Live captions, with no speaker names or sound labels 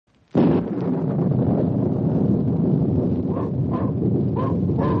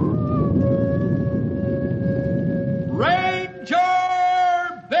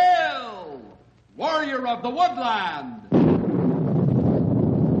of the woodland.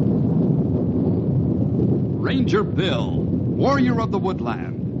 Ranger Bill, warrior of the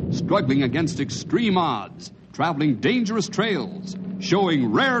woodland, struggling against extreme odds, traveling dangerous trails,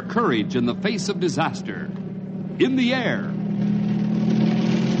 showing rare courage in the face of disaster. In the air.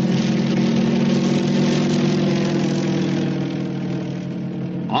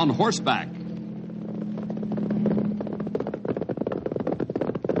 On horseback.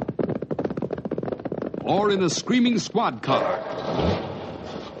 Or in a screaming squad car.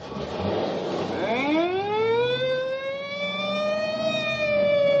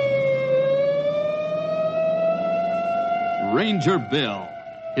 Ranger Bill,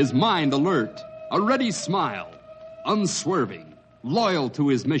 his mind alert, a ready smile, unswerving, loyal to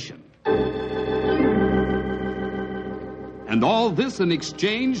his mission. And all this in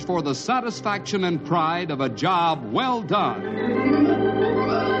exchange for the satisfaction and pride of a job well done.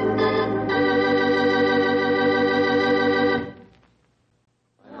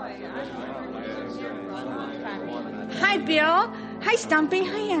 Hi, Bill. Hi, Stumpy.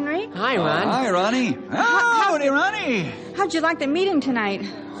 Hi, Henry. Hi, Ron. Hi, Ronnie. Howdy, Ronnie. How'd you like the meeting tonight?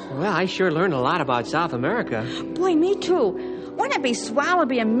 Well, I sure learned a lot about South America. Boy, me too. Wouldn't it be swell to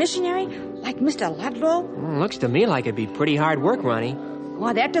be a missionary like Mr. Ludlow? Looks to me like it'd be pretty hard work, Ronnie.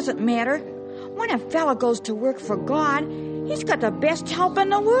 Well, that doesn't matter. When a fella goes to work for God, he's got the best help in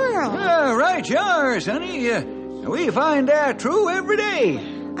the world. Right you are, sonny. We find that true every day.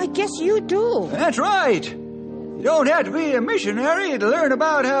 I guess you do. That's right. You don't have to be a missionary to learn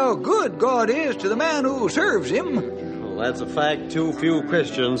about how good God is to the man who serves him. Well, that's a fact too few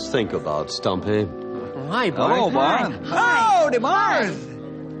Christians think about, Stumpy. Hi, Bart. Hello, Bart. Hi. Howdy, Bart.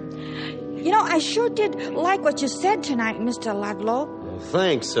 You know, I sure did like what you said tonight, Mr. Ludlow.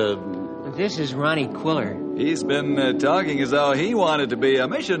 Thanks. This is Ronnie Quiller. He's been talking as though he wanted to be a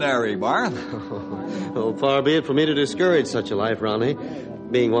missionary, Bart. Well, far be it for me to discourage such a life, Ronnie.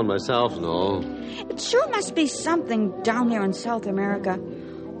 Being one myself and all. It sure must be something down there in South America.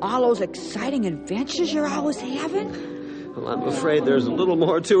 All those exciting adventures you're always having. Well, I'm afraid there's a little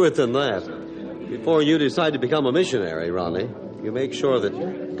more to it than that. Before you decide to become a missionary, Ronnie, you make sure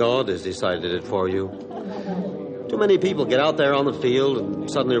that God has decided it for you. Too many people get out there on the field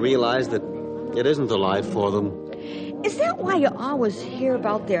and suddenly realize that it isn't the life for them. Is that why you always hear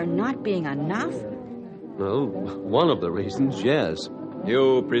about there not being enough? Well, one of the reasons, yes.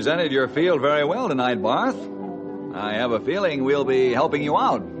 You presented your field very well tonight, Barth. I have a feeling we'll be helping you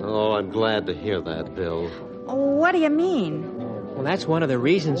out. Oh, I'm glad to hear that, Bill. What do you mean? Well, that's one of the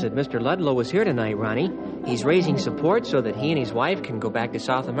reasons that Mr. Ludlow was here tonight, Ronnie. He's raising support so that he and his wife can go back to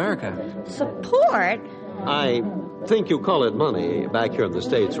South America. Support? I think you call it money back here in the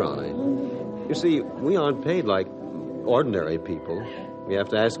States, Ronnie. You see, we aren't paid like ordinary people. We have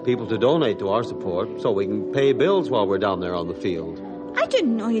to ask people to donate to our support so we can pay bills while we're down there on the field. I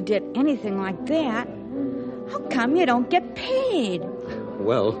didn't know you did anything like that. How come you don't get paid?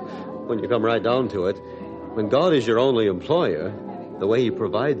 Well, when you come right down to it, when God is your only employer, the way he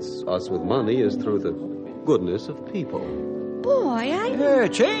provides us with money is through the goodness of people. Boy,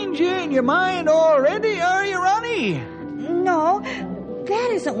 Changing your mind already, are you, Ronnie? No, that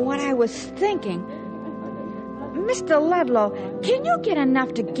isn't what I was thinking. Mr. Ludlow, can you get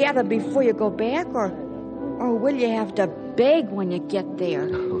enough together before you go back, or will you have to beg when you get there?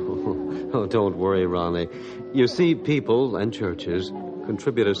 Oh, don't worry, Ronnie. You see, people and churches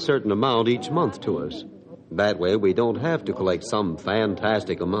contribute a certain amount each month to us. That way, we don't have to collect some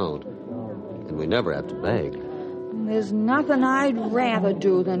fantastic amount. And we never have to beg. There's nothing I'd rather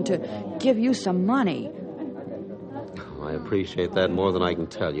do than to give you some money. I appreciate that more than I can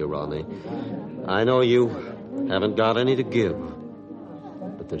tell you, Ronnie. I know you haven't got any to give.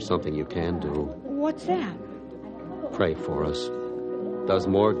 But there's something you can do. What's that? Pray for us. Does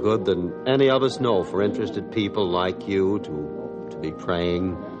more good than any of us know for interested people like you to be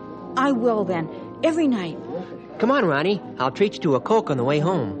praying. I will then, every night. Come on, Ronnie. I'll treat you to a Coke on the way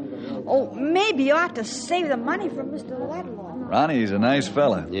home. Oh, maybe you ought to save the money for Mr. Ludlow. Ronnie's a nice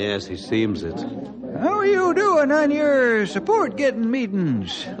fella. Yes, he seems it. How are you doing on your support-getting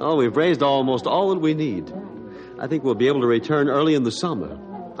meetings? Oh, we've raised almost all that we need. I think we'll be able to return early in the summer.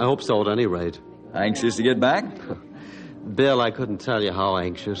 I hope so, at any rate. Anxious to get back? Bill, I couldn't tell you how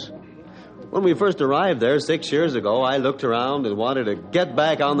anxious. When we first arrived there 6 years ago, I looked around and wanted to get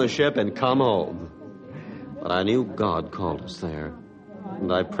back on the ship and come home. But I knew God called us there.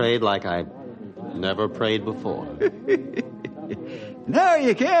 And I prayed like I never prayed before. Now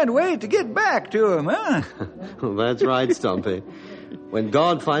you can't wait to get back to him, huh? That's right, Stumpy. When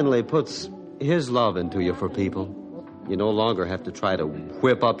God finally puts his love into you for people, You no longer have to try to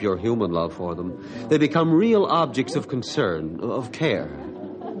whip up your human love for them. They become real objects of concern, of care.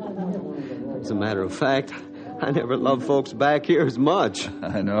 As a matter of fact, I never loved folks back here as much.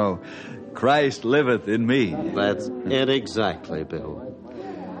 I know. Christ liveth in me. That's it exactly, Bill.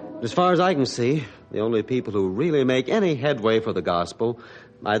 As far as I can see, the only people who really make any headway for the gospel,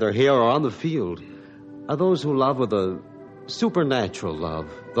 either here or on the field, are those who love with a supernatural love.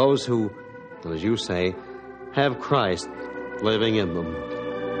 Those who, as you say, have Christ living in them.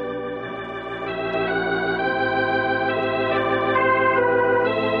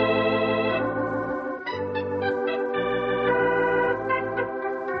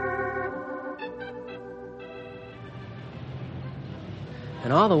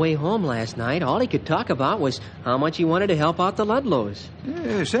 And all the way home last night, all he could talk about was how much he wanted to help out the Ludlows.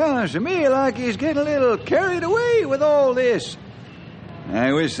 Sounds to me like he's getting a little carried away with all this.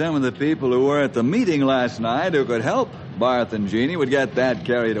 I wish some of the people who were at the meeting last night who could help Barth and Jeannie would get that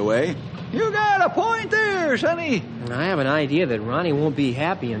carried away. You got a point there, Sonny. I have an idea that Ronnie won't be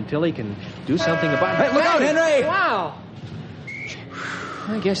happy until he can do something about it. Hey, look out, Henry! Wow!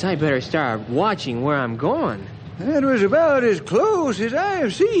 I guess I better start watching where I'm going. That was about as close as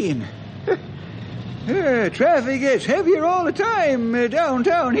I've seen. Traffic gets heavier all the time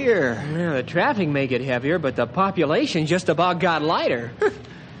downtown here. Yeah, the traffic may get heavier, but the population just about got lighter. Well,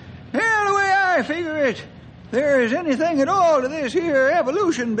 the way I figure it, if there's anything at all to this here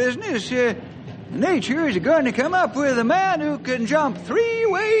evolution business, nature is going to come up with a man who can jump 3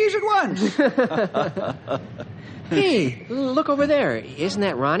 ways at once. Hey, look over there. Isn't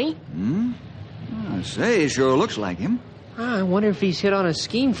that Ronnie? I say, sure looks like him. I wonder if he's hit on a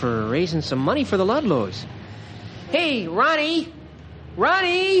scheme for raising some money for the Ludlows. Hey, Ronnie!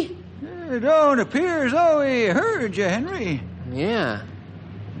 Ronnie! It don't appear as though he heard you, Henry. Yeah.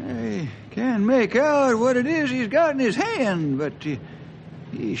 I can't make out what it is he's got in his hand, but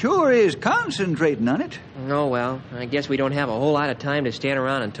he sure is concentrating on it. Oh, well, I guess we don't have a whole lot of time to stand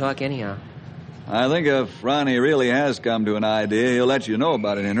around and talk anyhow. I think if Ronnie really has come to an idea, he'll let you know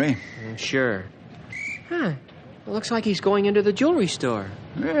about it, Henry. Sure. Huh. It looks like he's going into the jewelry store.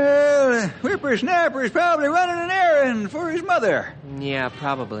 Well, whippersnapper's probably running an errand for his mother. Yeah,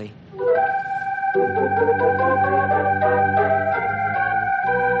 probably.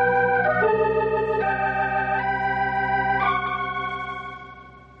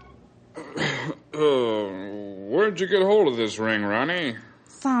 Where'd you get hold of this ring, Ronnie?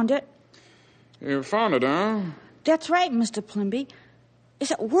 Found it. You found it, huh? That's right, Mr. Plimby.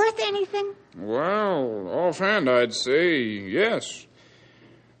 Is it worth anything? Well, offhand, I'd say yes.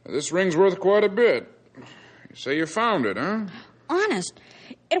 This ring's worth quite a bit. You say you found it, huh? Honest.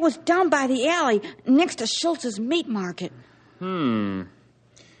 It was down by the alley next to Schultz's meat market. Fred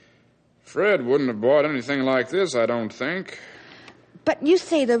wouldn't have bought anything like this, I don't think. But you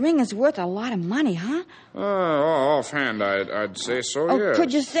say the ring is worth a lot of money, huh? Offhand, I'd say so, yes.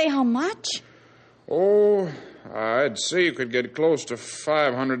 Could you say how much? Oh, I'd say you could get close to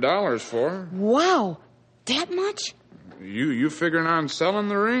 $500 for her. Wow, that much? You figuring on selling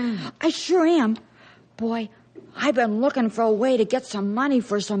the ring? I sure am. Boy, I've been looking for a way to get some money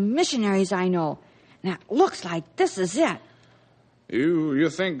for some missionaries I know. Now, it looks like this is it. You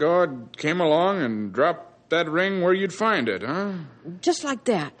think God came along and dropped that ring where you'd find it, huh? Just like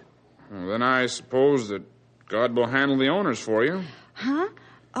that. Well, then I suppose that God will handle the owners for you. Huh?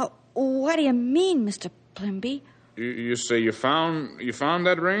 What do you mean, Mr. Plimby? You say you found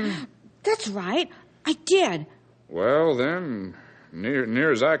that ring? That's right. I did. Well, then,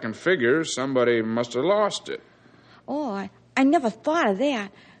 near as I can figure, somebody must have lost it. Oh, I never thought of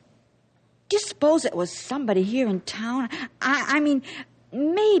that. Do you suppose it was somebody here in town? I mean,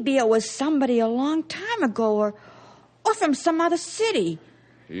 maybe it was somebody a long time ago or from some other city.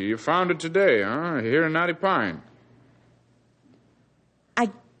 You found it today, huh? Here in Knotty Pine. I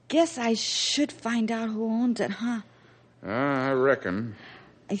guess I should find out who owns it, huh? I reckon.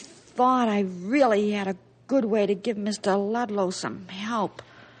 I thought I really had a good way to give Mr. Ludlow some help.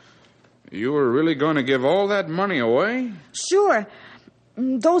 You were really going to give all that money away? Sure.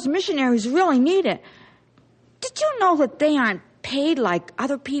 Those missionaries really need it. Did you know that they aren't paid like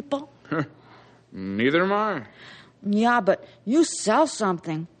other people? Neither am I. Yeah, but you sell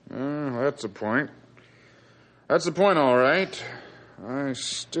something. That's the point. That's the point, all right. I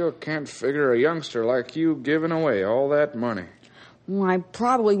still can't figure a youngster like you giving away all that money. Well, I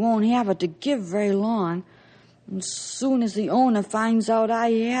probably won't have it to give very long. As soon as the owner finds out I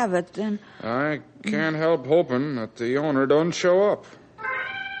have it, then... I can't help hoping that the owner don't show up.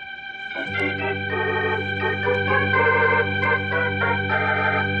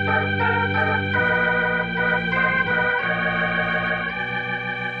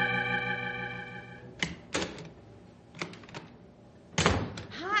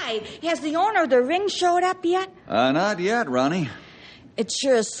 Hi. Has the owner of the ring showed up yet? Not yet, Ronnie. It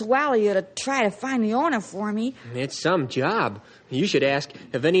sure is swell of you to try to find the owner for me. It's some job. You should ask,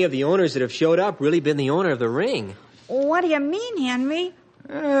 have any of the owners that have showed up really been the owner of the ring? What do you mean, Henry?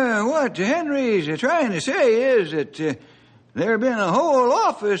 What Henry's trying to say is that there have been a whole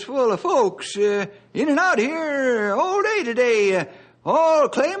office full of folks in and out here all day today, all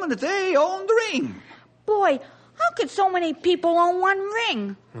claiming that they own the ring. Boy, how could so many people own one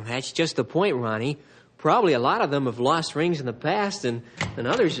ring? Well, that's just the point, Ronnie. Probably a lot of them have lost rings in the past, and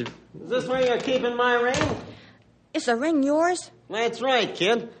others have... Is this where you're keeping my ring? Is the ring yours? That's right,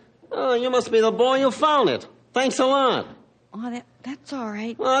 kid. Oh, you must be the boy who found it. Thanks a lot. Oh, that's all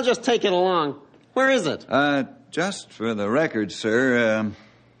right. Well, I'll just take it along. Where is it? Just for the record, sir,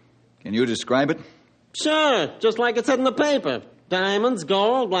 can you describe it? Sure, just like it said in the paper. Diamonds,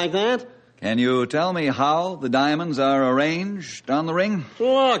 gold, like that. Can you tell me how the diamonds are arranged on the ring?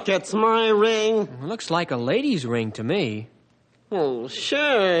 Look, it's my ring. It looks like a lady's ring to me. Oh,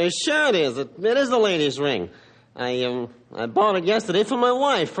 sure it is. It is the lady's ring. I bought it yesterday for my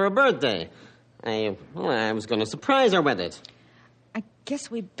wife for her birthday. I was going to surprise her with it. I guess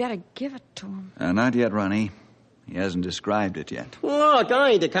we better give it to him. Not yet, Ronnie. He hasn't described it yet. Look,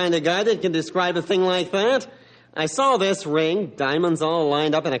 I ain't the kind of guy that can describe a thing like that. I saw this ring, diamonds all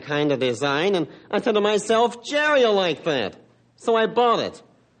lined up in a kind of design, and I said to myself, Jerry'll like that. So I bought it.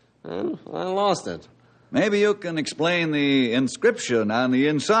 And I lost it. Maybe you can explain the inscription on the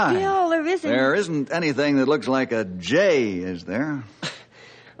inside. Bill, there isn't. There isn't anything that looks like a J, is there?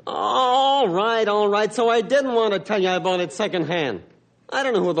 All right. So I didn't want to tell you I bought it secondhand. I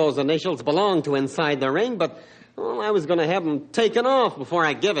don't know who those initials belong to inside the ring, but I was going to have them taken off before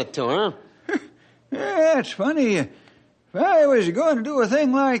I give it to her. That's funny. If I was going to do a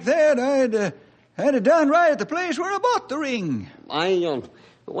thing like that, I'd had it done right at the place where I bought the ring.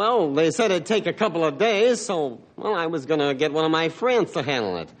 Well, they said it'd take a couple of days, so, I was going to get one of my friends to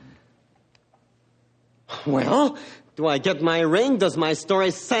handle it. Well, do I get my ring? Does my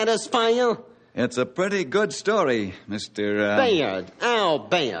story satisfy you? It's a pretty good story, Mr. Bayard. Al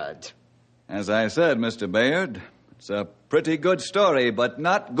Bayard. As I said, Mr. Bayard, it's a pretty good story, but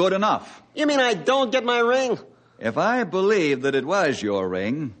not good enough. You mean I don't get my ring? If I believed that it was your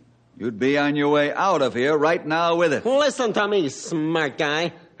ring, you'd be on your way out of here right now with it. Listen to me, smart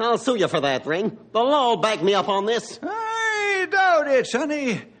guy. I'll sue you for that ring. The law will back me up on this. I doubt it,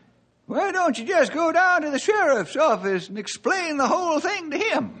 Sonny. Why don't you just go down to the sheriff's office and explain the whole thing to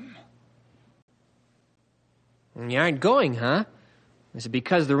him? You aren't going, huh? Is it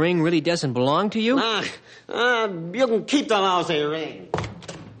because the ring really doesn't belong to you? You can keep the lousy ring.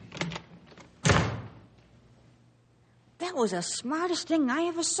 That was the smartest thing I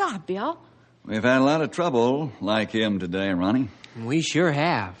ever saw, Bill. We've had a lot of trouble like him today, Ronnie. We sure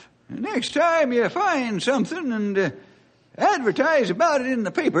have. Next time you find something and advertise about it in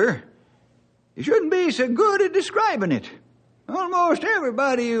the paper, you shouldn't be so good at describing it. Almost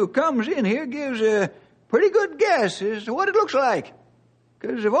everybody who comes in here gives a pretty good guess as to what it looks like,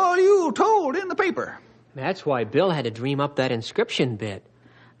 because of all you told in the paper. That's why Bill had to dream up that inscription bit.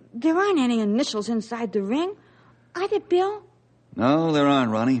 There aren't any initials inside the ring, are there, Bill? No, there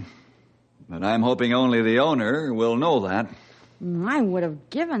aren't, Ronnie. But I'm hoping only the owner will know that. I would have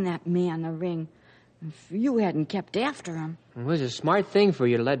given that man the ring if you hadn't kept after him. It was a smart thing for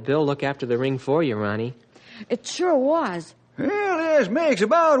you to let Bill look after the ring for you, Ronnie. It sure was. Well, this makes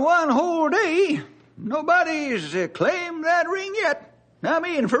about one whole day. Nobody's claimed that ring yet. I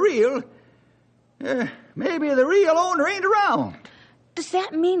mean, for real. Maybe the real owner ain't around. Does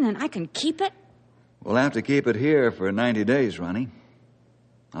that mean that I can keep it? We'll have to keep it here for 90 days, Ronnie.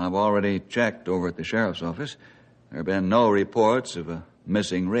 I've already checked over at the sheriff's office. There have been no reports of a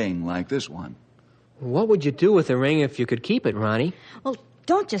missing ring like this one. What would you do with the ring if you could keep it, Ronnie? Well,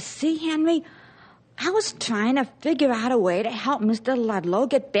 don't you see, Henry? I was trying to figure out a way to help Mr. Ludlow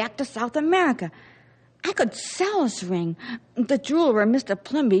get back to South America. I could sell this ring. The jeweler, Mr.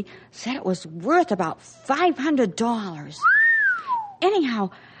 Plimby, said it was worth about $500. Anyhow,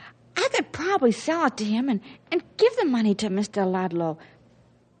 I could probably sell it to him and give the money to Mr. Ludlow.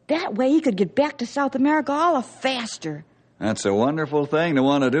 That way he could get back to South America all the faster. That's a wonderful thing to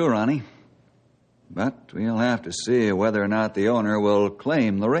want to do, Ronnie. But we'll have to see whether or not the owner will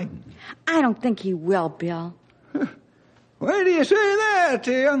claim the ring. I don't think he will, Bill. Why do you say that,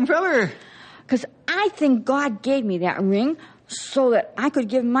 young feller? Because I think God gave me that ring so that I could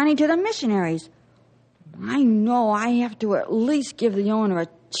give money to the missionaries. I know I have to at least give the owner a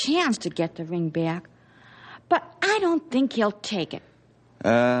chance to get the ring back. But I don't think he'll take it.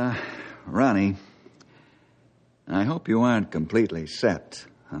 Ronnie, I hope you aren't completely set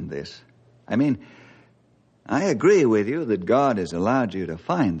on this. I mean, I agree with you that God has allowed you to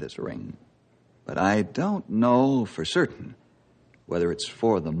find this ring, but I don't know for certain whether it's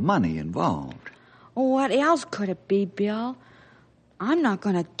for the money involved. What else could it be, Bill? I'm not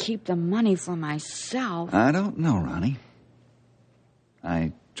going to keep the money for myself. I don't know, Ronnie.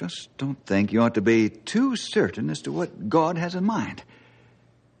 I just don't think you ought to be too certain as to what God has in mind.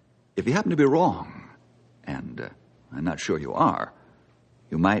 If you happen to be wrong, and I'm not sure you are,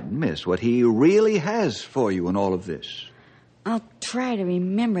 you might miss what He really has for you in all of this. I'll try to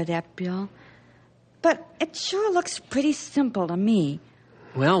remember that, Bill. But it sure looks pretty simple to me.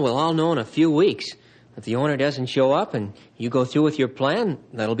 Well, we'll all know in a few weeks. If the owner doesn't show up and you go through with your plan,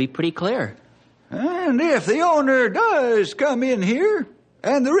 that'll be pretty clear. And if the owner does come in here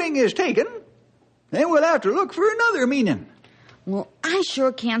and the ring is taken, then we'll have to look for another meaning. Well, I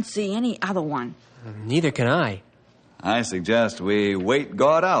sure can't see any other one. Neither can I. I suggest we wait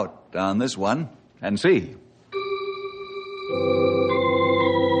God out on this one and see.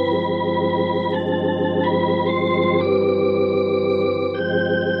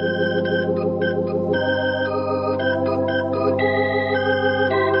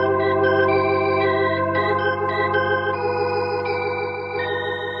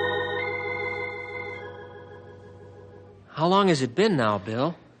 How long has it been now,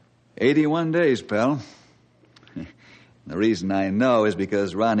 Bill? 81 days, pal. The reason I know is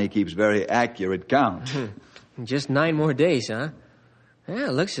because Ronnie keeps very accurate count. Just 9 more days, huh? Yeah,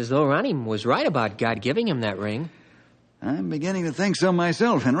 it looks as though Ronnie was right about God giving him that ring. I'm beginning to think so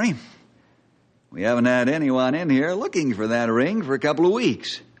myself, Henry. We haven't had anyone in here looking for that ring for a couple of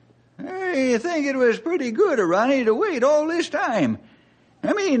weeks. I think it was pretty good of Ronnie to wait all this time.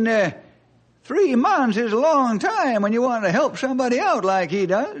 I mean, 3 months is a long time when you want to help somebody out like he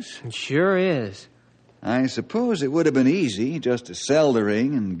does. It sure is. I suppose it would have been easy just to sell the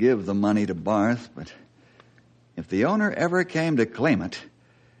ring and give the money to Barth, but if the owner ever came to claim it,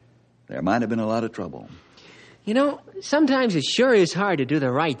 there might have been a lot of trouble. You know, sometimes it sure is hard to do the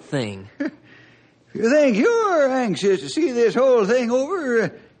right thing. If you think you're anxious to see this whole thing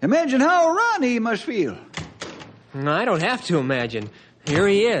over, imagine how Ronnie must feel. No, I don't have to imagine. Here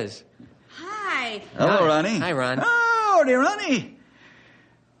he is. Hi. Hello, Ronnie. Hi, Ron. Howdy, Ronnie.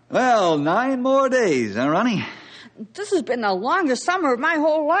 Well, 9 more days, huh, Ronnie? This has been the longest summer of my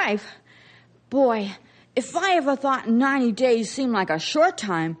whole life. Boy, if I ever thought 90 days seemed like a short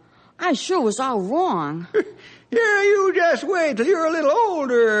time, I sure was all wrong. Yeah, you just wait till you're a little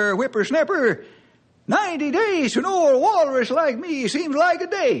older, whippersnapper. 90 days to an old walrus like me seems like a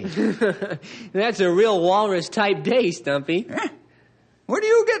day. That's a real walrus-type day, Stumpy. Huh? What are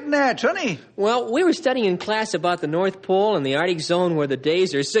you getting at, Sonny? Well, we were studying in class about the North Pole and the Arctic zone where the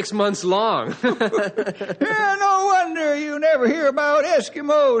days are 6 months long. Yeah, no wonder you never hear about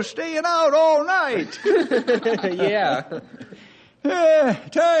Eskimos staying out all night. Yeah.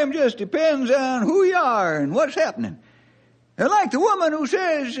 Time just depends on who you are and what's happening. Like the woman who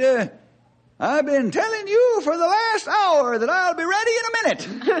says, I've been telling you for the last hour that I'll be ready in a minute.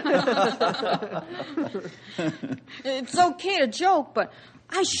 It's okay to joke, but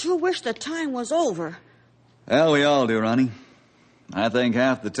I sure wish the time was over. Well, we all do, Ronnie. I think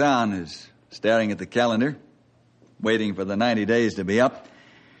half the town is staring at the calendar, waiting for the 90 days to be up.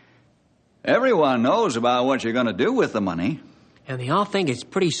 Everyone knows about what you're going to do with the money. And they all think it's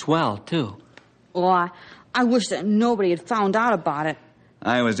pretty swell, too. Oh, I wish that nobody had found out about it.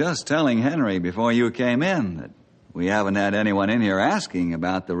 I was just telling Henry before you came in that we haven't had anyone in here asking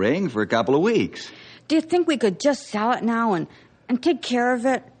about the ring for a couple of weeks. Do you think we could just sell it now and take care of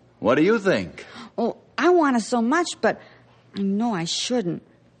it? What do you think? Oh, I want it so much, but I know I shouldn't.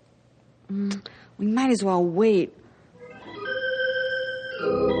 We might as well wait.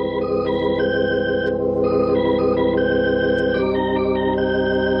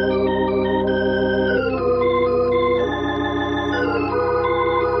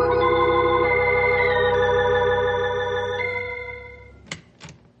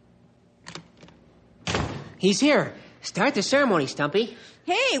 He's here. Start the ceremony, Stumpy.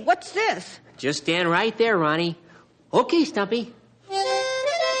 Hey, what's this? Just stand right there, Ronnie. Okay, Stumpy.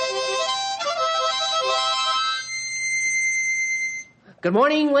 Good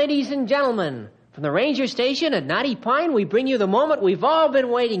morning, ladies and gentlemen. From the Ranger Station at Knotty Pine, we bring you the moment we've all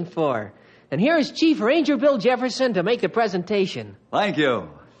been waiting for. And here is Chief Ranger Bill Jefferson to make the presentation. Thank you.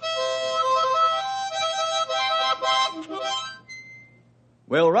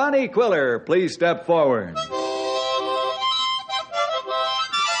 Will Ronnie Quiller please step forward?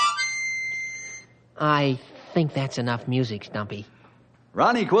 I think that's enough music, Stumpy.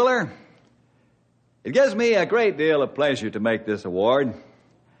 Ronnie Quiller, it gives me a great deal of pleasure to make this award.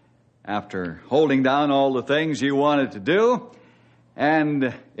 After holding down all the things you wanted to do,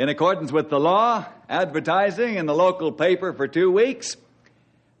 and in accordance with the law, advertising in the local paper for 2 weeks,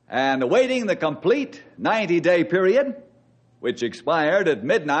 and awaiting the complete 90-day period, which expired at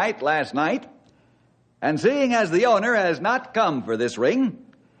midnight last night, and seeing as the owner has not come for this ring,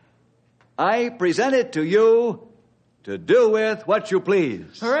 I present it to you to do with what you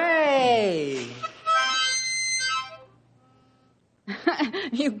please. Hooray!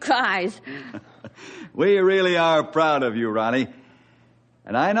 You guys. We really are proud of you, Ronnie.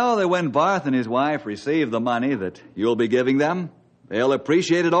 And I know that when Barth and his wife receive the money that you'll be giving them, they'll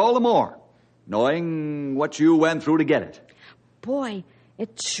appreciate it all the more, knowing what you went through to get it. Boy,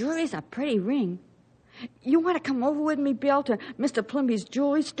 it sure is a pretty ring. You want to come over with me, Bill, to Mr. Plimby's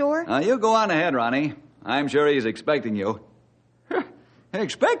jewelry store? You go on ahead, Ronnie. I'm sure he's expecting you.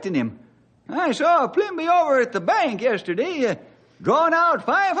 Expecting him? I saw Plimby over at the bank yesterday, drawing out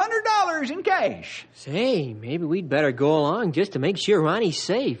 $500 in cash. Say, maybe we'd better go along just to make sure Ronnie's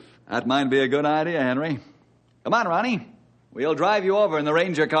safe. That might be a good idea, Henry. Come on, Ronnie. We'll drive you over in the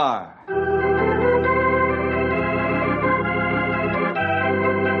Ranger car.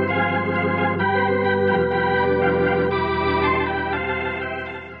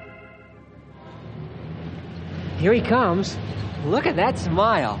 Here he comes. Look at that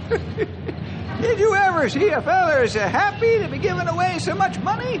smile. Did you ever see a feller so happy to be giving away so much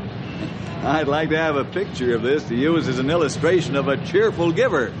money? I'd like to have a picture of this to use as an illustration of a cheerful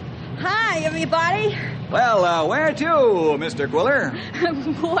giver. Hi, everybody. Well, where to, Mr. Quiller?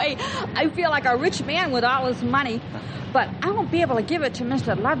 Boy, I feel like a rich man with all his money. But I won't be able to give it to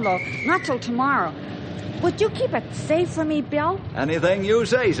Mr. Ludlow, not till tomorrow. Would you keep it safe for me, Bill? Anything you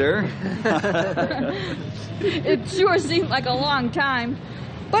say, sir. It sure seemed like a long time,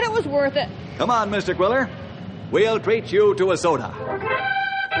 but it was worth it. Come on, Mr. Quiller. We'll treat you to a soda.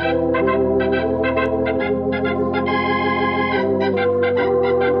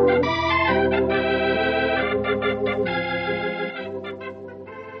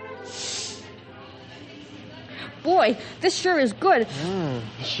 Boy, this sure is good.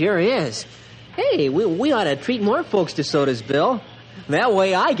 Sure is. Hey, we ought to treat more folks to sodas, Bill. That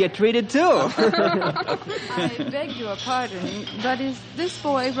way I get treated, too. I beg your pardon, but is this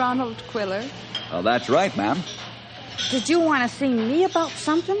boy Ronald Quiller? Oh, that's right, ma'am. Did you want to see me about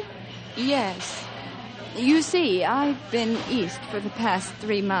something? Yes. You see, I've been east for the past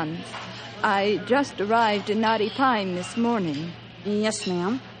 3 months. I just arrived in Knotty Pine this morning. Yes,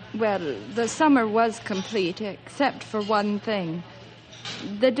 ma'am. Well, the summer was complete, except for one thing.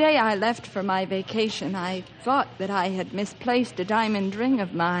 The day I left for my vacation, I thought that I had misplaced a diamond ring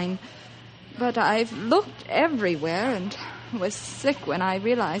of mine. But I've looked everywhere and was sick when I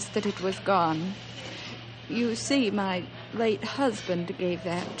realized that it was gone. You see, my late husband gave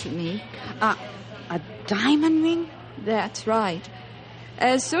that to me. A diamond ring? That's right.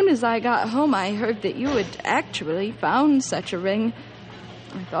 As soon as I got home, I heard that you had actually found such a ring.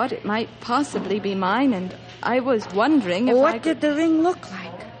 I thought it might possibly be mine, and I was wondering if What did the ring look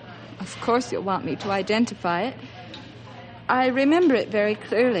like? Of course you'll want me to identify it. I remember it very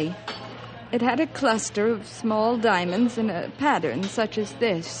clearly. It had a cluster of small diamonds in a pattern such as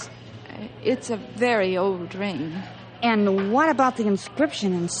this. It's a very old ring. And what about the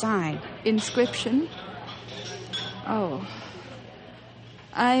inscription inside? Inscription? Oh.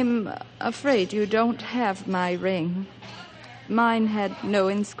 I'm afraid you don't have my ring. Mine had no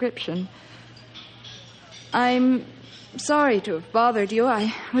inscription. I'm sorry to have bothered you.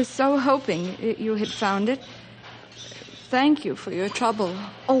 I was so hoping you had found it. Thank you for your trouble.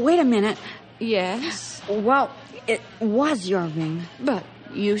 Oh, wait a minute. Yes? Well, it was your ring. But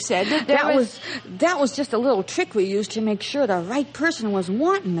you said that That was just a little trick we used to make sure the right person was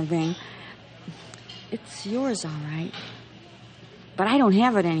wanting the ring. It's yours, all right. But I don't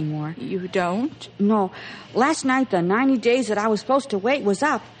have it anymore. You don't? No. Last night, the 90 days that I was supposed to wait was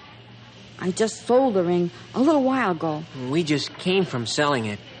up. I just sold the ring a little while ago. We just came from selling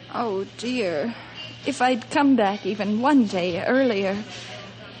it. Oh, dear. If I'd come back even one day earlier.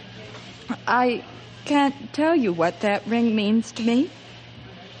 I can't tell you what that ring means to me.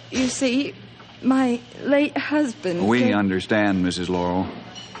 You see, my late husband... We understand, Mrs. Laurel.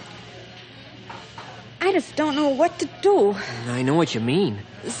 I just don't know what to do. I know what you mean.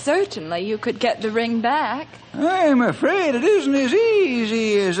 Certainly you could get the ring back. I'm afraid it isn't as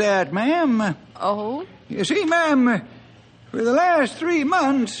easy as that, ma'am. Oh? You see, ma'am, for the last 3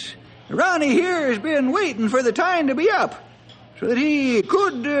 months, Ronnie here has been waiting for the time to be up so that he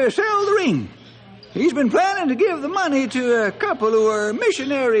could sell the ring. He's been planning to give the money to a couple who are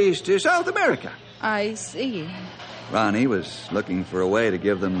missionaries to South America. I see. Ronnie was looking for a way to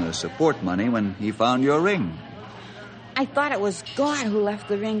give them the support money when he found your ring. I thought it was God who left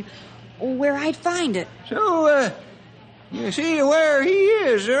the ring where I'd find it. So, you see where he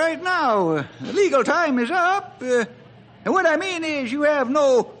is right now. The legal time is up. And what I mean is you have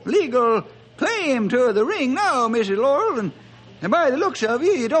no legal claim to the ring now, Mrs. Laurel, and by the looks of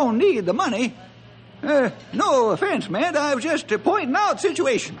you, you don't need the money. No offense, man. I was just pointing out the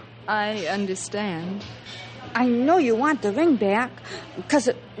situation. I understand. I know you want the ring back because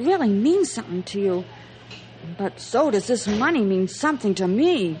it really means something to you. But so does this money mean something to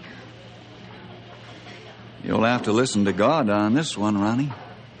me. You'll have to listen to God on this one, Ronnie.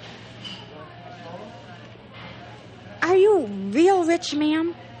 Are you real rich,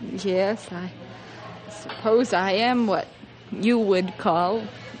 ma'am? Yes, I suppose I am what you would call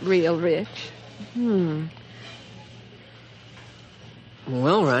real rich. Well,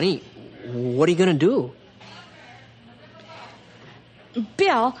 Ronnie, what are you going to do?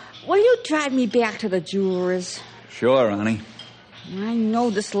 Bill, will you drive me back to the jeweler's? Sure, Ronnie. I know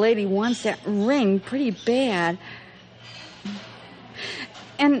this lady wants that ring pretty bad.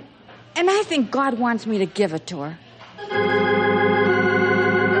 And I think God wants me to give it to her.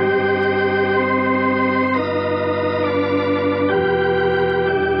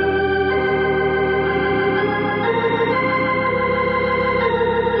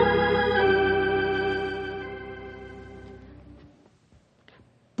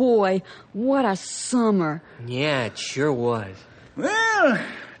 Boy, what a summer. Yeah, it sure was. Well,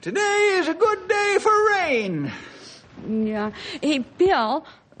 today is a good day for rain. Yeah. Hey, Bill.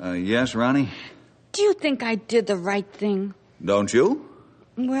 Yes, Ronnie? Do you think I did the right thing? Don't you?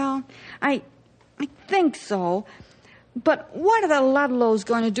 Well, I think so. But what are the Ludlows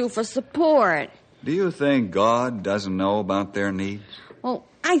going to do for support? Do you think God doesn't know about their needs? Well,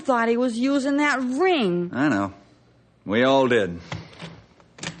 I thought he was using that ring. I know. We all did.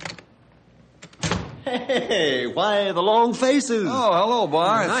 Hey, why the long faces? Oh, hello,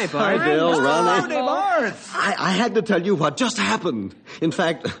 Barth. Hi, Barth. Hi, Bill, Ronnie. Howdy, Barth. I had to tell you what just happened. In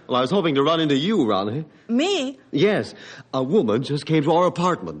fact, I was hoping to run into you, Ronnie. Me? Yes, a woman just came to our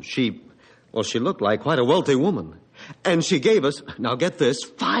apartment. She looked like quite a wealthy woman. And she gave us, now get this,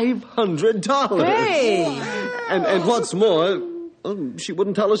 $500. Hey! And what's more, she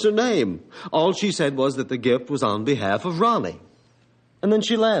wouldn't tell us her name. All she said was that the gift was on behalf of Ronnie. And then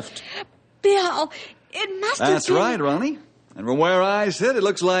she left. Bill, it must have been... That's right, Ronnie. And from where I sit, it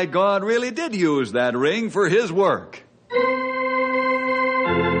looks like God really did use that ring for his work.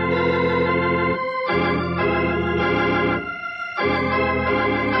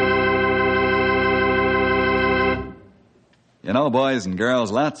 You know, boys and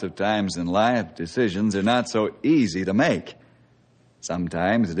girls, lots of times in life, decisions are not so easy to make.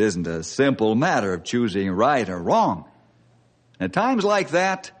 Sometimes it isn't a simple matter of choosing right or wrong. And at times like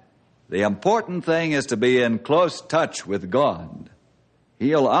that, the important thing is to be in close touch with God.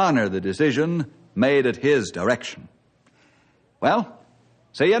 He'll honor the decision made at his direction. Well,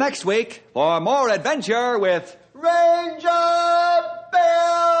 see you next week for more adventure with Ranger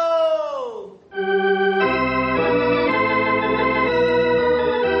Bill!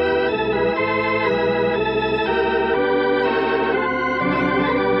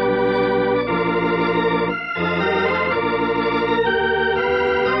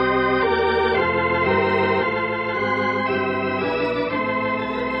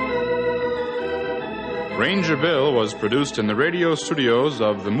 Ranger Bill was produced in the radio studios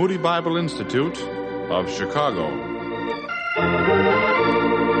of the Moody Bible Institute of Chicago.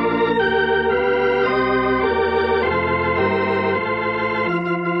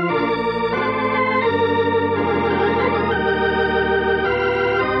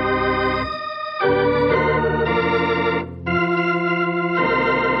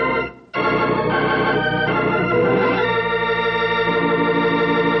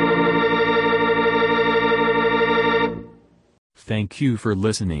 Thank you for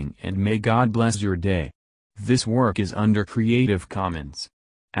listening and may God bless your day. This work is under Creative Commons.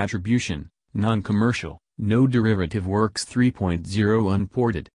 Attribution, non-commercial, no derivative works 3.0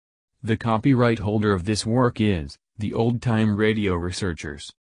 unported. The copyright holder of this work is the Old Time Radio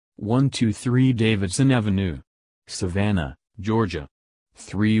Researchers. 123 Davidson Avenue, Savannah, Georgia.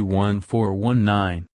 31419.